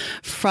you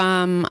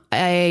from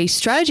a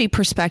strategy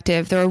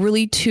perspective, there are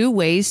really two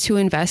ways to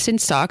invest in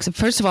stocks.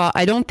 First of all,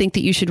 I don't think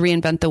that you should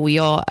reinvent the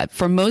wheel.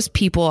 For most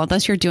people,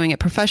 unless you're doing it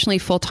professionally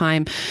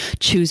full-time,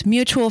 choose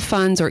mutual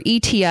funds or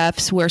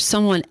ETFs where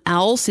someone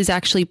else is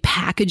actually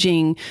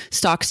packaging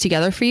stocks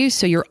together for you.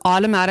 So you're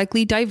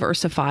automatically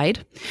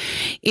diversified.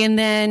 And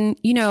then,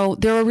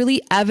 there are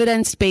really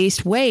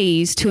evidence-based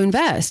ways to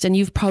invest. And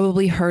you've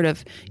probably heard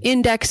of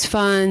index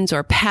funds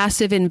or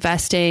passive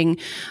investing.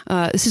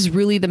 This is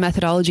really the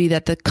methodology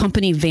that the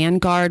company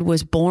Vanguard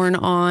was born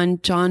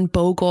on. John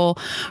Bogle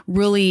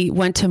really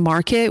went to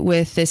market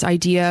with this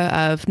idea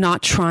of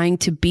not trying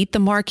to beat the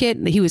market.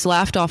 He was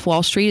laughed off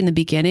Wall Street in the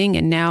beginning,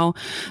 and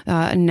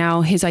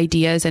now his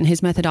ideas and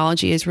his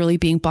methodology is really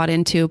being bought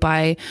into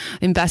by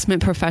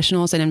investment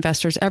professionals and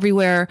investors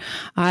everywhere.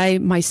 I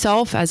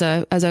myself, as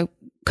a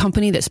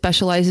company that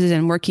specializes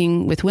in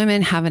working with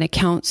women, have an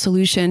account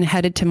solution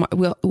headed to,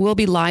 we'll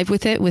be live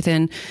with it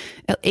within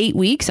 8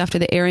 weeks after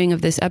the airing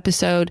of this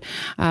episode,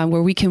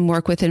 where we can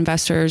work with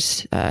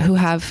investors who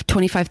have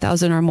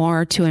 25,000 or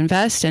more to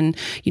invest. And,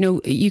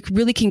 you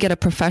really can get a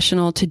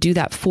professional to do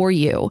that for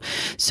you.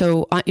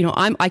 So,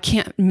 I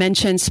can't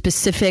mention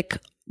specific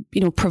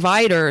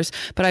providers,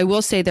 but I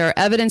will say there are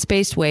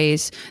evidence-based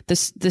ways.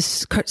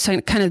 This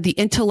kind of the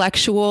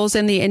intellectuals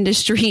in the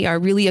industry are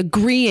really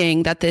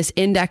agreeing that this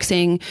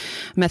indexing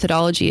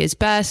methodology is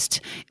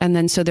best. And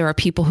then so there are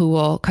people who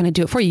will kind of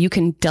do it for you. You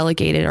can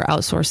delegate it or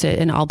outsource it,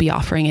 and I'll be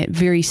offering it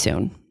very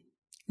soon.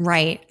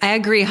 Right. I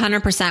agree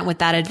 100% with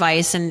that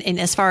advice. And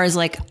as far as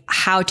like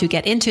how to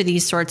get into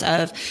these sorts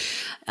of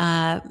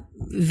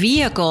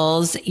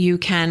vehicles, you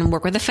can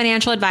work with a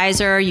financial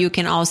advisor. You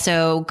can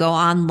also go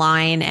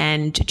online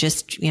and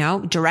just,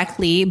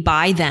 directly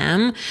buy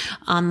them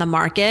on the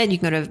market. You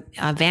can go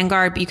to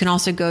Vanguard, but you can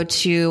also go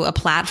to a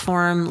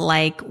platform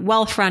like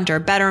Wealthfront or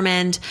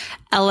Betterment,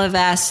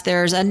 Ellevest.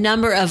 There's a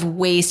number of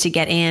ways to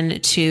get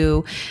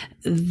into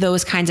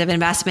those kinds of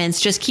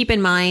investments. Just keep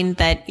in mind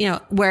that,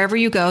 wherever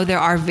you go, there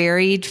are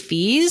varied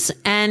fees,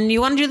 and you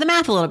want to do the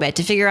math a little bit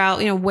to figure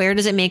out, where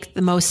does it make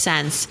the most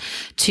sense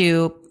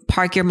to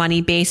park your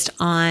money based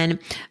on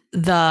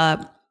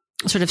the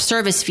sort of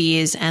service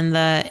fees and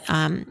the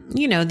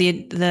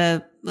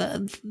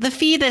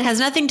fee that has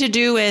nothing to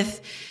do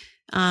with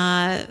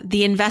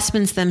the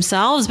investments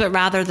themselves, but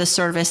rather the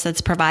service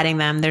that's providing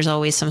them. There's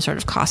always some sort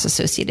of cost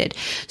associated.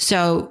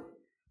 So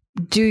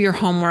do your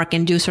homework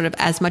and do sort of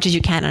as much as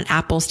you can an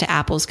apples to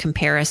apples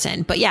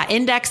comparison. But yeah,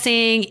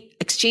 indexing,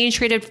 exchange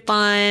traded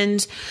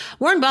funds.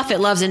 Warren Buffett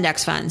loves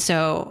index funds.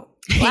 So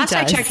last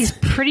I checked, he's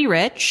pretty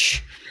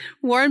rich.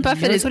 Warren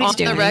Buffett is on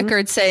the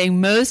record saying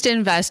most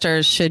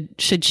investors should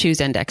choose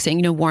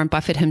indexing. Warren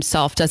Buffett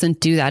himself doesn't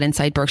do that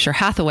inside Berkshire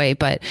Hathaway,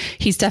 but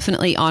he's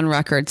definitely on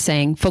record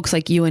saying folks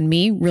like you and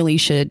me really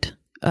should,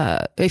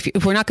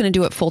 if we're not going to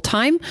do it full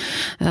time,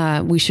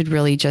 we should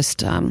really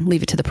just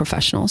leave it to the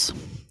professionals.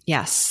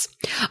 Yes.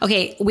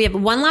 Okay. We have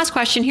one last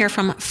question here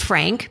from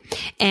Frank,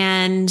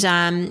 and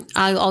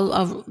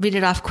I'll read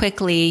it off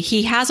quickly.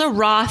 He has a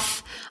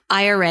Roth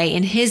IRA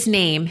in his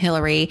name,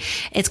 Hillary.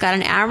 It's got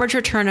an average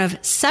return of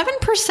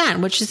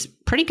 7%, which is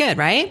pretty good,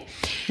 right?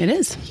 It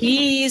is.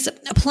 He's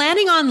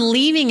planning on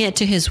leaving it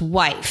to his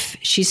wife.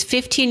 She's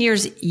 15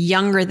 years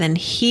younger than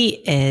he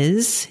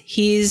is.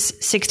 He's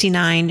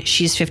 69.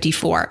 She's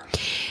 54.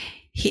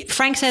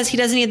 Frank says he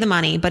doesn't need the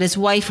money, but his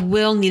wife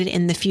will need it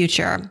in the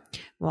future.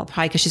 Well,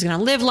 probably because she's going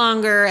to live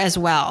longer as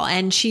well.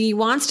 And she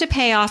wants to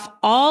pay off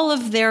all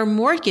of their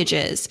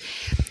mortgages.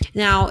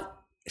 Now,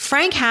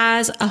 Frank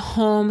has a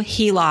home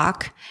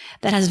HELOC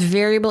that has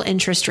variable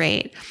interest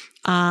rate.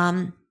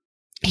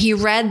 He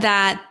read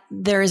that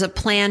there is a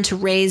plan to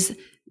raise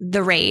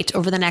the rate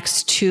over the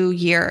next 2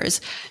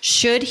 years.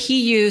 Should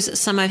he use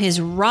some of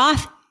his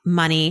Roth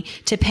money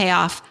to pay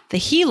off the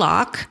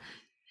HELOC,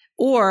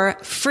 or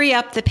free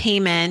up the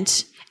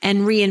payment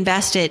and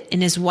reinvest it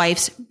in his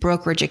wife's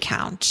brokerage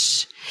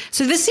account?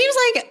 So this seems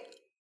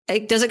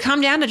like, does it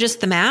come down to just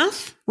the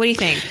math? What do you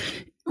think?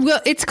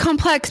 Well, it's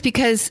complex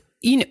because,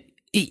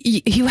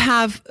 you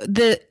have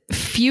the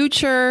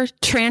future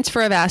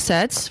transfer of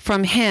assets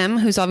from him,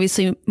 who's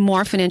obviously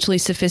more financially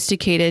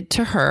sophisticated,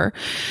 to her.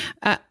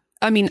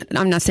 I'm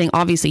not saying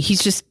obviously,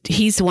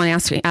 he's the one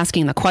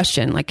asking the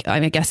question. Like,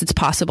 I guess it's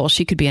possible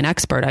she could be an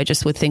expert. I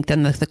just would think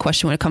then the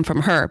question would come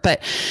from her.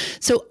 But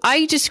so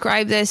I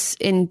describe this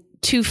in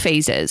 2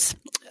 phases.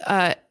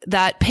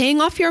 That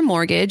paying off your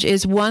mortgage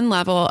is one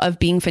level of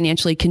being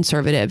financially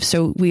conservative.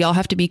 So we all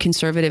have to be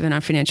conservative in our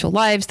financial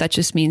lives. That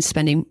just means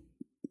spending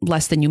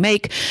less than you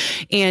make.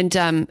 And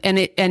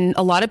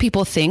a lot of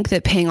people think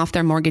that paying off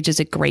their mortgage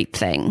is a great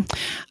thing.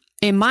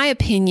 In my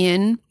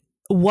opinion,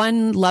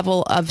 one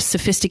level of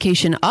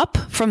sophistication up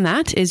from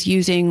that is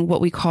using what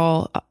we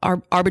call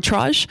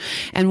arbitrage.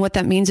 And what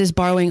that means is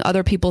borrowing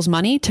other people's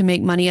money to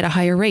make money at a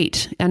higher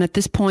rate. And at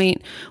this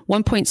point,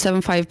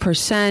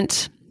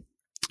 1.75%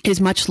 is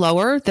much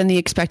lower than the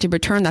expected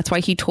return. That's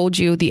why he told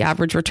you the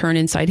average return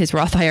inside his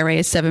Roth IRA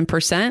is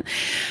 7%.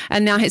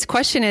 And now his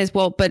question is,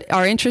 well, but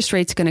our interest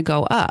rate's going to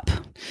go up.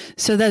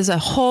 So there's a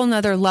whole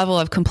nother level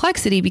of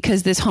complexity,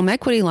 because this home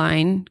equity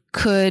line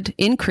could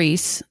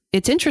increase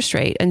its interest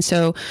rate. And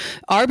so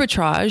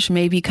arbitrage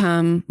may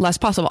become less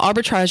possible.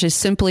 Arbitrage is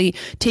simply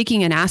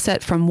taking an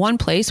asset from one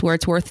place where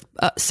it's worth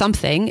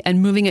something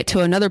and moving it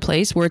to another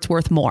place where it's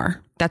worth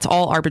more. That's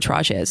all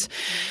arbitrage is.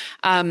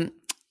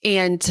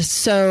 And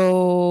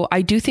so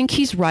I do think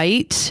he's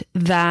right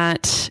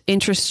that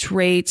interest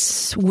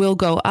rates will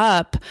go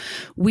up.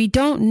 We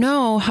don't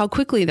know how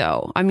quickly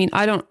though. I mean,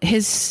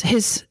 his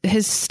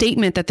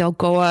statement that they'll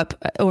go up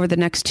over the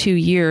next 2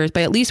 years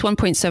by at least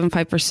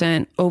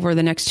 1.75% over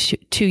the next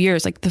 2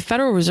 years. Like the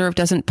Federal Reserve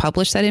doesn't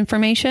publish that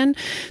information.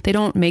 They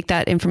don't make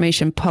that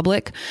information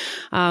public.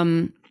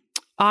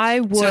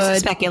 I would. So it's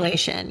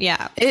speculation.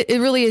 Yeah.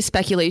 It really is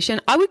speculation.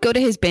 I would go to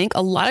his bank.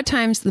 A lot of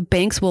times the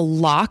banks will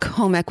lock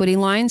home equity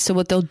lines. So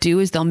what they'll do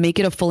is they'll make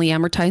it a fully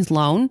amortized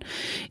loan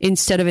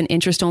instead of an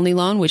interest only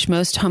loan, which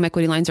most home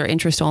equity lines are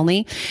interest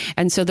only.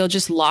 And so they'll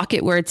just lock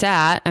it where it's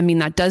at. I mean,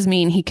 that does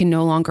mean he can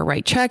no longer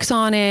write checks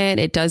on it.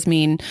 It does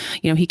mean,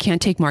 he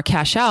can't take more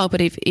cash out.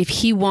 But if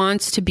he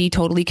wants to be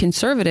totally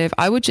conservative,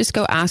 I would just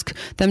go ask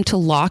them to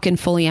lock and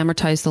fully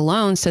amortize the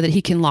loan so that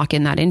he can lock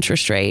in that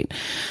interest rate.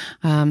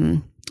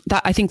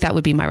 I think that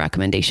would be my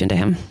recommendation to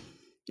him.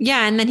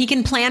 Yeah. And then he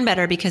can plan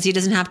better because he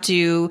doesn't have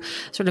to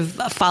sort of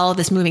follow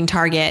this moving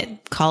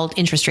target called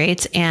interest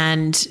rates.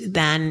 And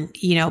then,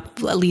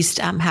 at least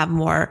have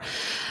more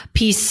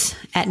peace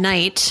at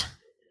night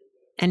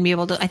and be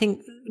able to, I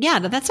think, yeah,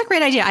 that's a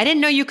great idea. I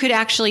didn't know you could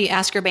actually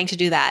ask your bank to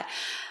do that,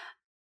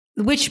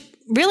 which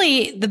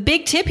really the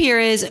big tip here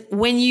is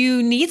when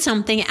you need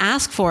something,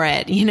 ask for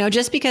it.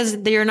 Just because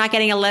you're not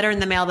getting a letter in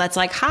the mail that's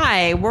like,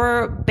 hi,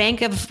 we're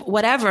bank of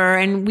whatever,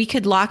 and we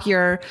could lock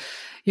your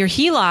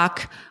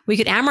HELOC. We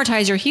could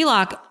amortize your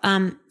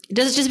HELOC.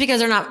 Just because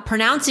they're not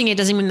pronouncing it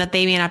doesn't mean that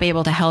they may not be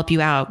able to help you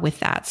out with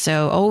that.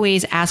 So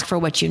always ask for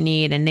what you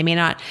need, and they may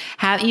not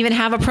even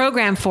have a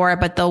program for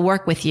it, but they'll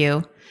work with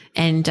you.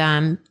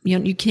 And,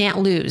 you can't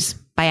lose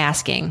by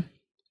asking.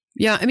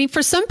 Yeah. I mean,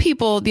 for some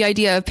people, the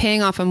idea of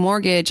paying off a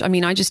mortgage,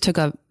 I just took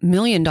a $1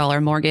 million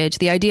mortgage.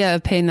 The idea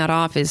of paying that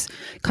off is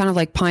kind of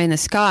like pie in the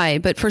sky.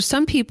 But for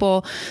some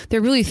people,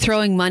 they're really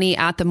throwing money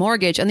at the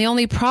mortgage. And the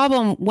only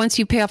problem once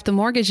you pay off the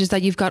mortgage is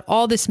that you've got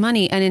all this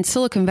money. And in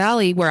Silicon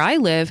Valley, where I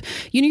live,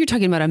 you're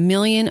talking about $1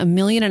 million, $1.5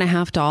 million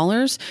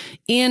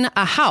in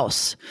a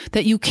house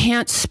that you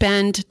can't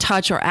spend,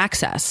 touch, or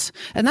access.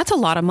 And that's a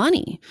lot of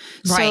money.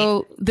 Right.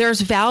 So there's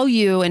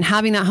value in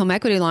having that home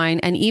equity line,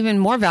 and even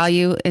more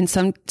value in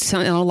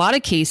in a lot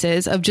of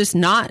cases of just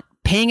not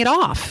paying it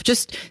off.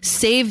 Just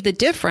save the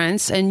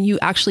difference and you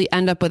actually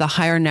end up with a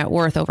higher net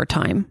worth over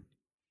time.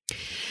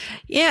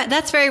 Yeah,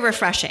 that's very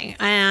refreshing.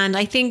 And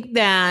I think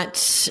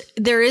that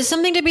there is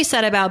something to be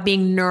said about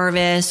being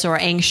nervous or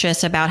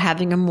anxious about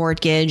having a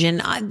mortgage.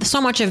 And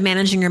so much of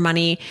managing your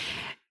money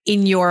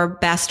in your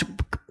best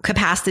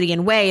capacity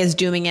and way is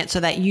doing it so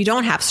that you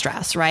don't have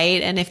stress,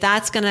 right? And if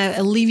that's going to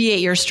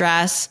alleviate your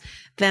stress,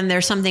 then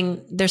there's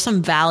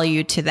some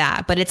value to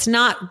that. But it's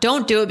not,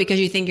 don't do it because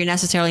you think you're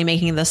necessarily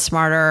making the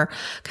smarter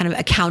kind of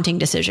accounting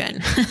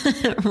decision.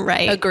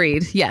 Right?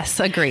 Agreed. Yes,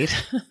 agreed.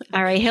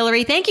 All right,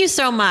 Hillary, thank you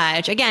so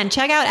much. Again,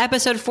 check out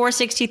episode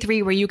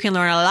 463 where you can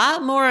learn a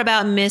lot more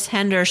about Miss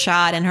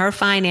Hendershot and her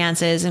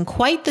finances and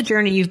quite the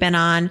journey you've been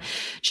on,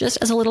 just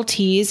as a little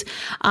tease.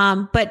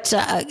 But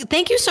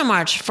thank you so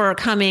much for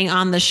coming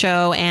on the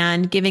show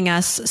and giving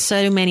us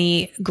so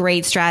many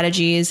great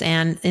strategies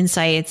and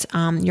insights.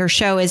 Your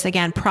show is,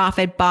 again,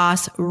 Profit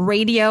Boss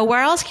Radio.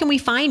 Where else can we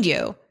find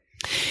you?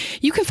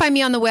 You can find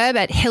me on the web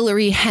at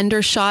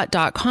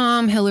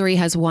hillaryhendershot.com. Hillary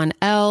has one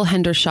L.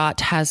 Hendershot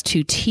has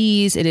two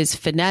T's. It is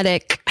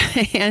phonetic.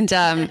 And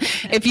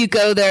if you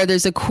go there,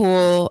 there's a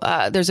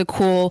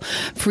cool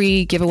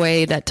free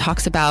giveaway that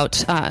talks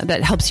about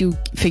that helps you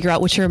figure out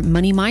what your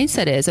money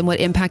mindset is and what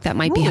impact that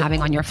might be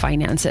having on your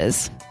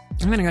finances.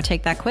 I'm going to go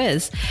take that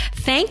quiz.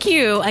 Thank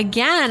you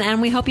again.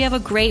 And we hope you have a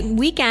great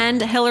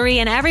weekend, Hillary,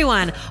 and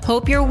everyone.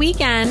 Hope your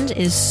weekend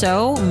is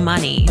so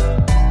money.